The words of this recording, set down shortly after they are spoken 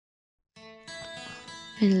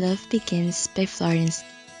When Love Begins by Florence.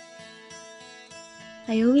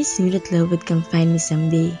 I always knew that love would come find me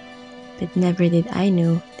someday, but never did I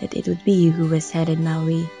know that it would be you who was headed my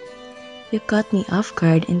way. You caught me off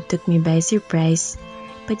guard and took me by surprise,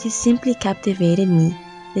 but you simply captivated me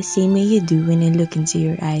the same way you do when I look into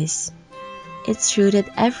your eyes. It's true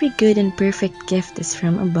that every good and perfect gift is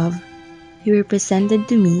from above. You were presented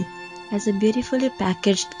to me as a beautifully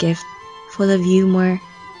packaged gift full of humor,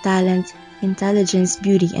 talent, intelligence,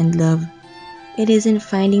 beauty, and love. It isn't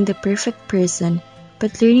finding the perfect person,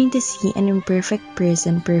 but learning to see an imperfect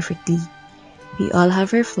person perfectly. We all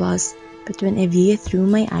have our flaws, but when I view you through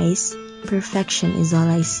my eyes, perfection is all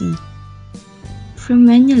I see. From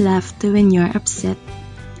when you laugh to when you're upset,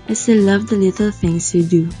 I still love the little things you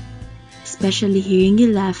do, especially hearing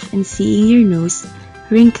you laugh and seeing your nose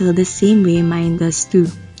wrinkle the same way mine does too.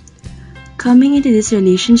 Coming into this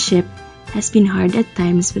relationship has been hard at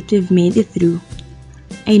times, but we've made it through.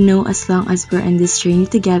 I know as long as we're on this journey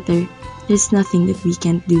together, there's nothing that we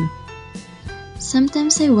can't do.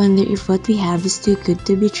 Sometimes I wonder if what we have is too good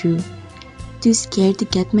to be true, too scared to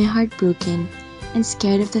get my heart broken, and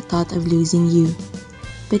scared of the thought of losing you.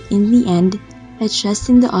 But in the end, I trust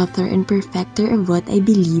in the author and perfecter of what I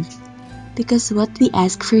believe, because what we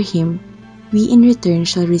ask for him, we in return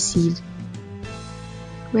shall receive.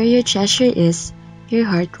 Where your treasure is, your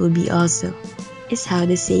heart will be also, is how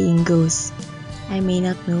the saying goes. I may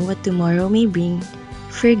not know what tomorrow may bring,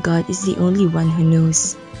 for God is the only one who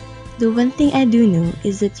knows. The one thing I do know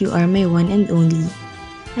is that you are my one and only,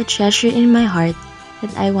 a treasure in my heart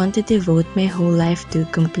that I want to devote my whole life to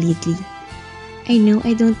completely. I know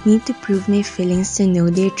I don't need to prove my feelings to know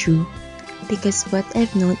they're true, because what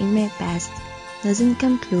I've known in my past doesn't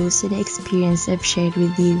come close to the experience I've shared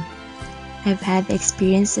with you. I've had the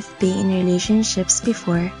experience of being in relationships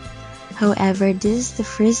before. However, this is the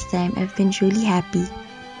first time I've been truly happy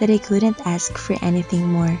that I couldn't ask for anything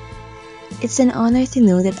more. It's an honor to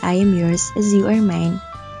know that I am yours as you are mine,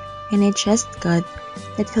 and I trust God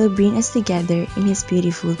that He'll bring us together in His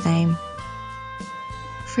beautiful time.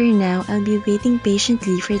 For now, I'll be waiting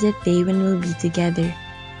patiently for that day when we'll be together,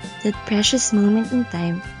 that precious moment in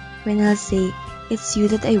time when I'll say, it's you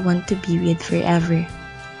that I want to be with forever.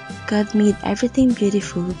 God made everything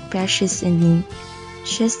beautiful, precious, and new,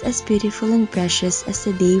 just as beautiful and precious as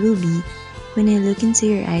the day will be when I look into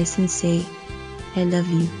your eyes and say, I love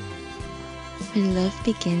you. When Love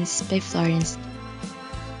Begins by Florence.